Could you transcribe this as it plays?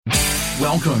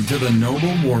Welcome to the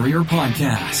Noble Warrior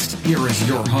Podcast. Here is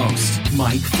your host,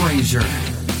 Mike Frazier.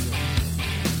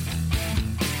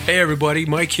 Hey everybody,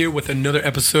 Mike here with another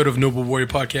episode of Noble Warrior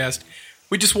Podcast.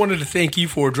 We just wanted to thank you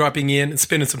for dropping in and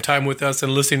spending some time with us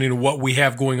and listening to what we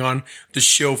have going on the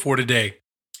show for today.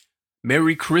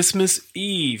 Merry Christmas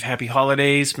Eve. Happy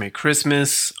holidays. Merry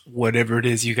Christmas. Whatever it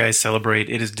is you guys celebrate.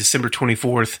 It is December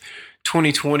 24th,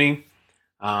 2020.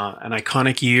 An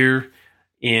iconic year.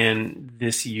 And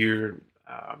this year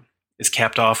is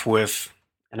capped off with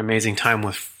an amazing time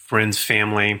with friends,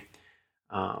 family,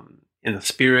 in the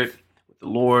spirit, with the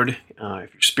Lord.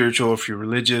 If you're spiritual, if you're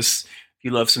religious, if you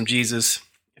love some Jesus,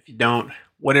 if you don't,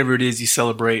 whatever it is you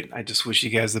celebrate, I just wish you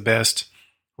guys the best.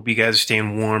 Hope you guys are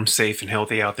staying warm, safe, and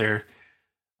healthy out there.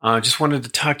 Just wanted to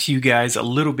talk to you guys a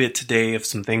little bit today of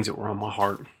some things that were on my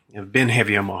heart. Have been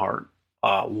heavy on my heart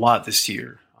a lot this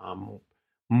year,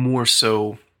 more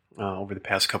so over the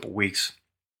past couple weeks,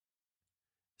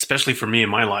 especially for me in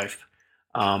my life.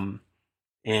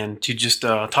 And to just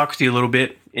talk with you a little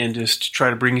bit and just try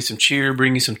to bring you some cheer,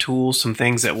 bring you some tools, some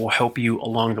things that will help you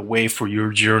along the way for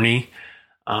your journey,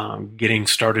 getting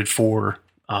started for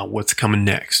what's coming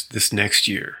next, this next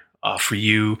year, for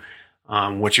you,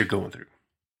 what you're going through.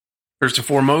 First and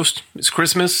foremost, it's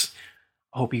Christmas.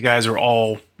 I hope you guys are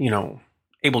all,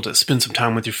 able to spend some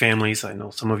time with your families. I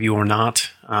know some of you are not.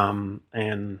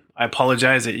 And I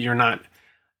apologize that you're not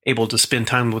able to spend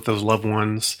time with those loved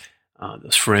ones,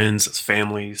 those friends, those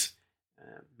families,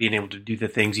 being able to do the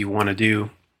things you want to do.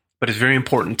 But it's very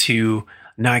important to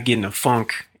not get in a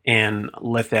funk and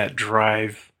let that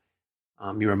drive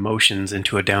your emotions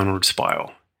into a downward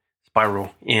spiral,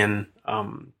 and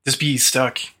just be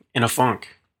stuck in a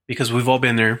funk, because we've all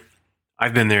been there.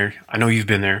 I've been there. I know you've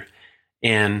been there,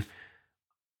 and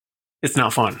it's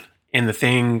not fun. And the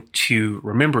thing to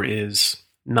remember is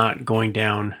not going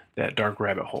down that dark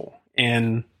rabbit hole.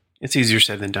 And it's easier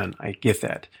said than done. I get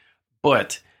that.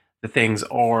 But the things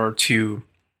are to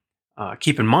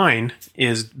keep in mind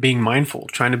is being mindful,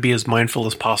 trying to be as mindful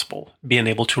as possible, being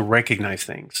able to recognize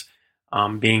things,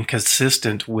 being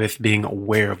consistent with being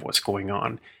aware of what's going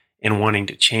on and wanting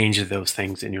to change those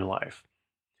things in your life.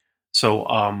 So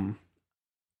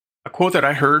a quote that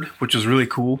I heard, which was really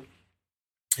cool,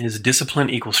 is discipline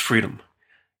equals freedom.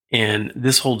 And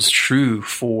this holds true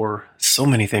for so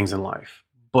many things in life,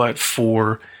 but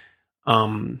for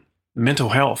mental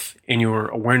health and your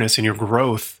awareness and your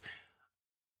growth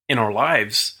in our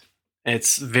lives,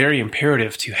 it's very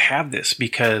imperative to have this,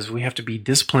 because we have to be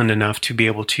disciplined enough to be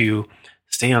able to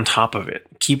stay on top of it,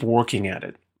 keep working at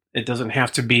it. It doesn't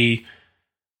have to be,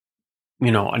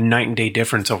 a night and day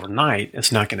difference overnight.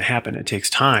 It's not going to happen. It takes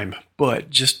time. But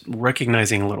just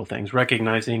recognizing little things,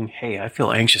 recognizing, hey, I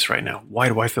feel anxious right now. Why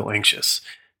do I feel anxious?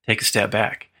 Take a step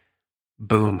back.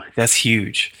 Boom. That's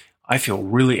huge. I feel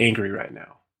really angry right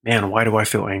now. Man, why do I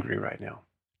feel angry right now?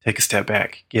 Take a step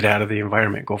back. Get out of the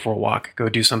environment. Go for a walk. Go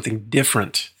do something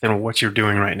different than what you're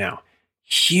doing right now.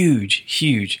 Huge,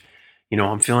 huge.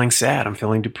 I'm feeling sad. I'm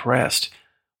feeling depressed.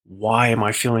 Why am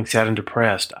I feeling sad and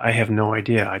depressed? I have no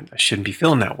idea. I shouldn't be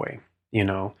feeling that way,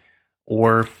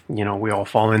 Or, we all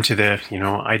fall into the,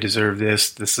 I deserve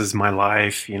this. This is my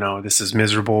life. This is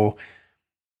miserable.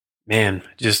 Man,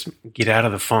 just get out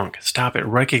of the funk. Stop it.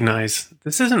 Recognize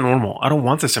this isn't normal. I don't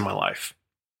want this in my life.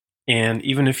 And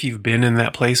even if you've been in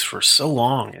that place for so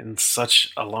long, and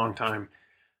such a long time,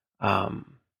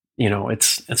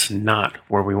 it's not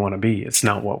where we want to be. It's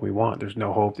not what we want. There's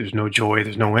no hope. There's no joy.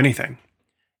 There's no anything.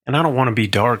 And I don't want to be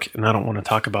dark, and I don't want to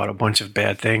talk about a bunch of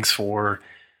bad things for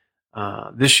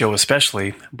this show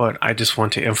especially, but I just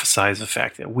want to emphasize the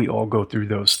fact that we all go through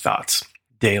those thoughts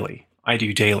daily. I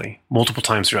do daily, multiple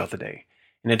times throughout the day.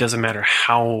 And it doesn't matter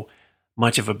how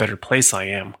much of a better place I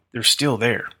am, they're still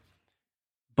there.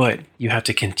 But you have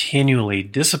to continually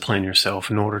discipline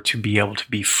yourself in order to be able to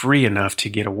be free enough to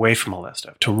get away from all that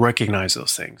stuff, to recognize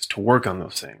those things, to work on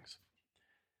those things.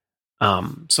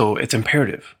 So it's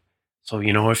imperative. So,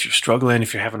 if you're struggling,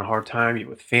 if you're having a hard time, you're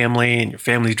with family and your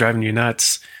family's driving you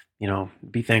nuts,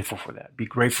 be thankful for that. Be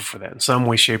grateful for that in some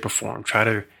way, shape, or form. Try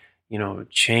to,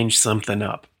 change something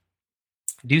up.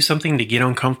 Do something to get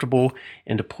uncomfortable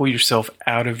and to pull yourself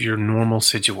out of your normal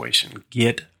situation.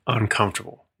 Get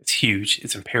uncomfortable. It's huge.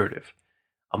 It's imperative.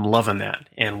 I'm loving that.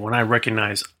 And when I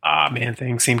recognize,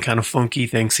 things seem kind of funky,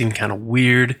 things seem kind of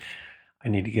weird, I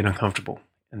need to get uncomfortable.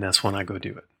 And that's when I go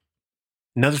do it.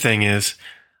 Another thing is,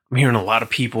 I'm hearing a lot of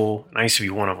people, and I used to be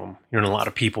one of them, hearing a lot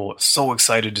of people so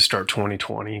excited to start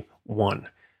 2021.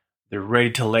 They're ready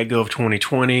to let go of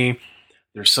 2020.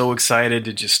 They're so excited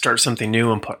to just start something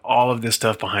new and put all of this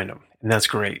stuff behind them. And that's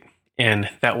great. And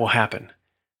that will happen.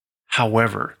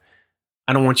 However,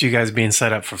 I don't want you guys being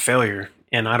set up for failure.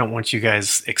 And I don't want you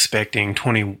guys expecting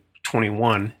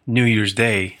 2021, New Year's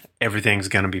Day, everything's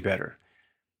going to be better.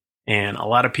 And a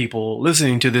lot of people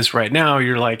listening to this right now,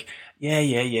 you're like,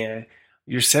 yeah.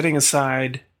 You're setting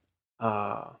aside,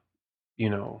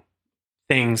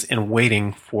 things and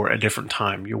waiting for a different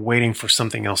time. You're waiting for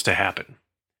something else to happen.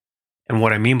 And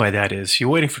what I mean by that is you're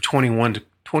waiting for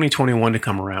 2021 to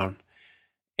come around,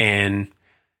 and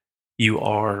you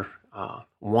are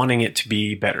wanting it to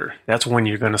be better. That's when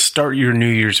you're going to start your New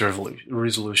Year's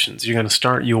resolutions. You're going to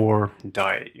start your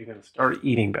diet. You're going to start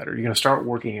eating better. You're going to start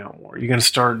working out more. You're going to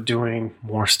start doing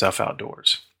more stuff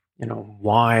outdoors.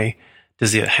 Why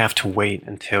does it have to wait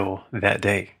until that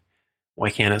day?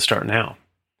 Why can't it start now?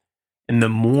 And the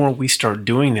more we start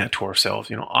doing that to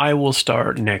ourselves, I will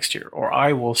start next year, or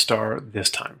I will start this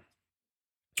time.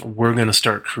 We're going to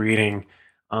start creating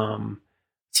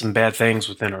some bad things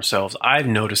within ourselves. I've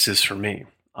noticed this for me.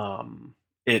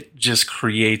 It just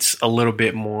creates a little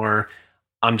bit more,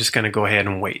 I'm just going to go ahead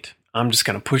and wait. I'm just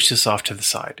going to push this off to the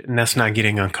side. And that's not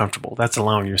getting uncomfortable. That's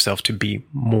allowing yourself to be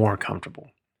more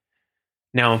comfortable.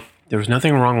 Now, there's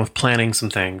nothing wrong with planning some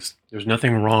things. There's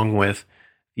nothing wrong with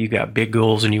you got big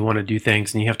goals and you want to do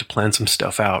things and you have to plan some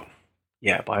stuff out.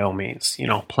 Yeah, by all means,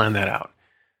 plan that out.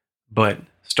 But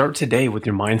start today with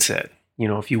your mindset.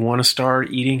 If you want to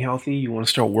start eating healthy, you want to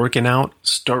start working out,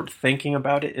 start thinking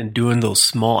about it and doing those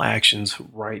small actions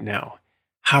right now.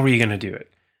 How are you going to do it?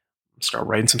 Start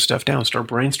writing some stuff down, start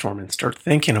brainstorming, start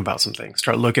thinking about some things,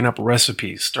 start looking up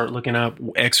recipes, start looking up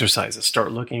exercises,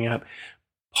 start looking up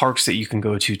parks that you can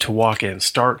go to walk in,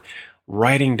 start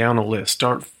writing down a list,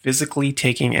 start physically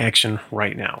taking action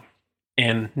right now.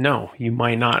 And no, you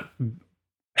might not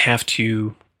have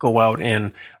to go out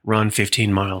and run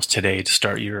 15 miles today to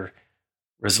start your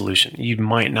resolution. You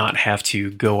might not have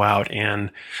to go out and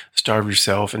starve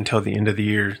yourself until the end of the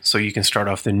year so you can start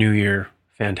off the new year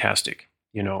fantastic.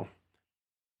 You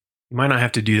might not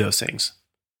have to do those things,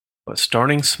 but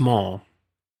starting small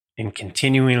and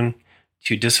continuing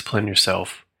to discipline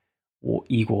yourself will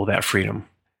equal that freedom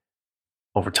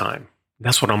over time.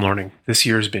 That's what I'm learning. This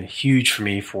year has been huge for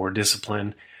me for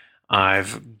discipline.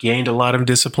 I've gained a lot of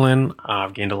discipline.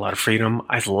 I've gained a lot of freedom.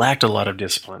 I've lacked a lot of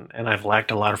discipline, and I've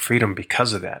lacked a lot of freedom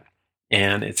because of that.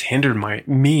 And it's hindered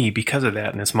me because of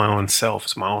that. And it's my own self.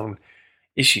 It's my own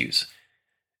issues.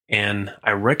 And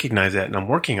I recognize that and I'm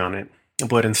working on it.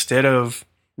 But instead of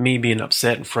me being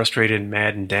upset and frustrated and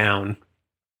mad and down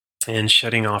and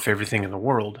shutting off everything in the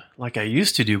world like I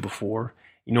used to do before,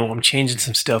 I'm changing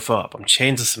some stuff up. I'm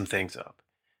changing some things up.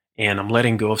 And I'm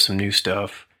letting go of some new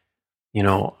stuff.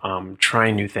 I'm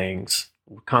trying new things,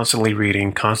 constantly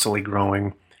reading, constantly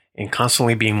growing, and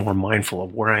constantly being more mindful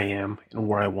of where I am and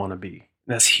where I want to be.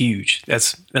 That's huge.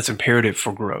 That's imperative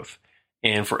for growth.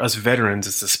 And for us veterans,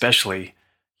 it's especially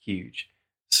huge.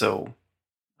 So,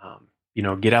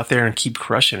 get out there and keep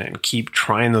crushing it and keep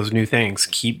trying those new things.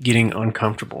 Keep getting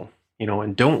uncomfortable,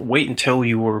 and don't wait until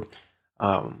you were,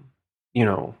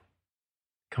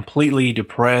 completely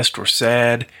depressed or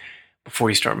sad before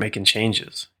you start making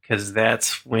changes. Because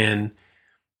that's when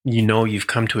you've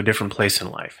come to a different place in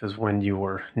life, is when you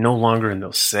were no longer in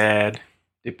those sad,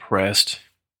 depressed,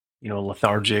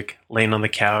 lethargic, laying on the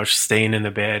couch, staying in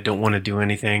the bed, don't want to do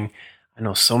anything. I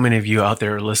know so many of you out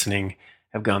there listening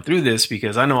have gone through this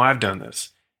because I know I've done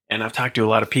this. And I've talked to a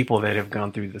lot of people that have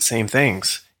gone through the same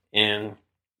things. And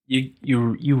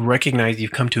you recognize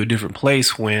you've come to a different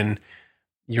place when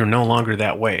you're no longer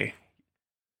that way.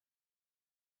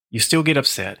 You still get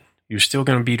upset. You're still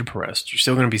going to be depressed. You're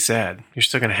still going to be sad. You're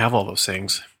still going to have all those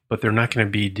things, but they're not going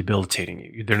to be debilitating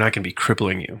you. They're not going to be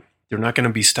crippling you. They're not going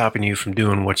to be stopping you from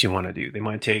doing what you want to do. They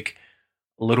might take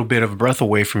a little bit of breath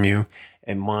away from you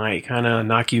and might kind of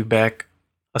knock you back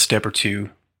a step or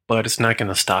two, but it's not going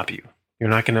to stop you. You're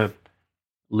not going to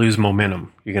lose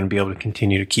momentum. You're going to be able to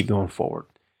continue to keep going forward.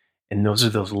 And those are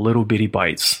those little bitty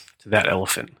bites to that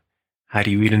elephant. How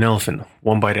do you eat an elephant?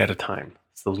 One bite at a time.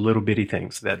 It's those little bitty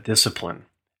things, that discipline.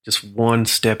 Just one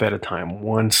step at a time,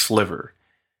 one sliver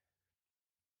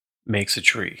makes a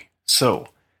tree. So,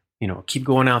 keep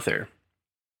going out there.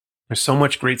 There's so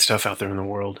much great stuff out there in the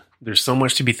world. There's so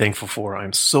much to be thankful for.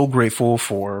 I'm so grateful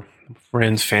for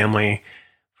friends, family,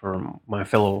 for my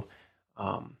fellow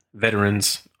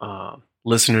veterans,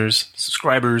 listeners,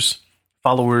 subscribers,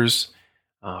 followers,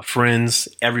 friends,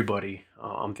 everybody.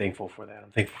 I'm thankful for that.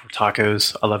 I'm thankful for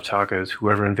tacos. I love tacos.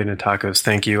 Whoever invented tacos,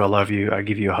 thank you. I love you. I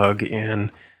give you a hug and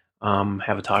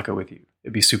have a taco with you.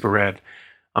 It'd be super rad.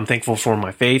 I'm thankful for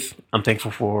my faith. I'm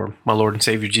thankful for my Lord and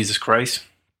Savior, Jesus Christ,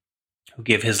 who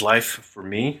gave his life for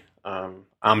me.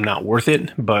 I'm not worth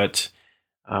it, but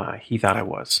he thought I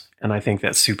was. And I think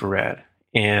that's super rad.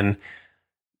 And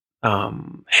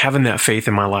having that faith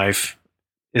in my life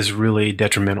is really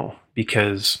detrimental,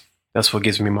 because that's what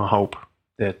gives me my hope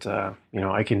that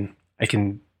I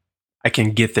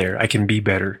can get there. I can be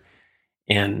better.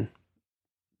 And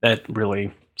that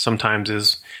really sometimes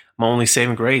is my only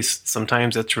saving grace.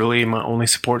 Sometimes that's really my only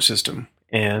support system.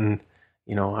 And,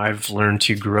 I've learned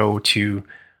to grow to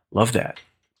love that.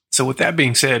 So with that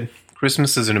being said,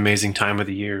 Christmas is an amazing time of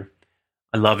the year.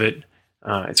 I love it.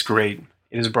 It's great.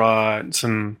 It has brought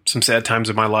some sad times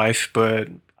of my life, but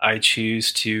I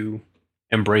choose to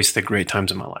embrace the great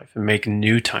times of my life and make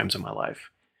new times of my life,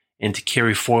 and to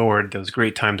carry forward those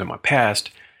great times of my past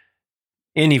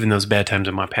and even those bad times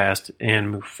of my past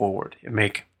and move forward and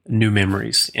make new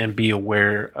memories and be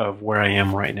aware of where I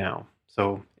am right now.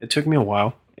 So it took me a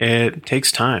while. It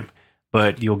takes time,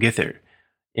 but you'll get there.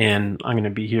 And I'm going to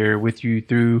be here with you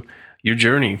through your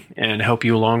journey and help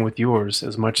you along with yours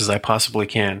as much as I possibly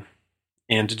can.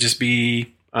 And to just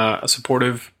be a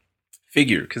supportive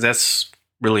figure, because that's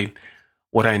really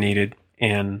what I needed.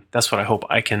 And that's what I hope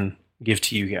I can give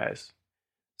to you guys.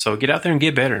 So get out there and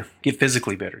get better. Get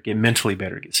physically better. Get mentally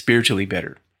better. Get spiritually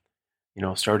better.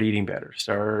 Start eating better.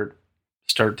 Start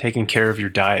taking care of your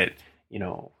diet.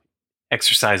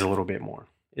 Exercise a little bit more.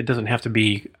 It doesn't have to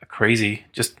be crazy,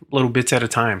 just little bits at a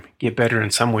time. Get better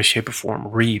in some way, shape, or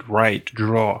form. Read, write,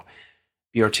 draw,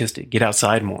 be artistic, get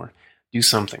outside more, do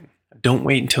something. Don't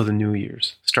wait until the New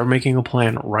Year's. Start making a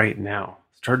plan right now.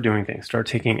 Start doing things. Start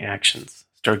taking actions.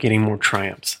 Start getting more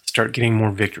triumphs. Start getting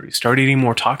more victories. Start eating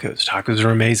more tacos. Tacos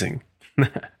are amazing.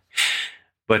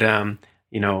 But,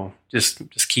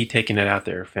 just keep taking it out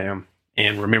there, fam.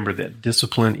 And remember that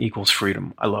discipline equals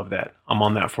freedom. I love that. I'm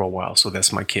on that for a while, so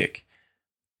that's my kick.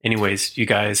 Anyways, you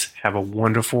guys have a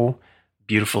wonderful,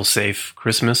 beautiful, safe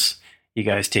Christmas. You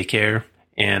guys take care,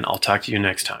 and I'll talk to you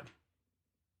next time.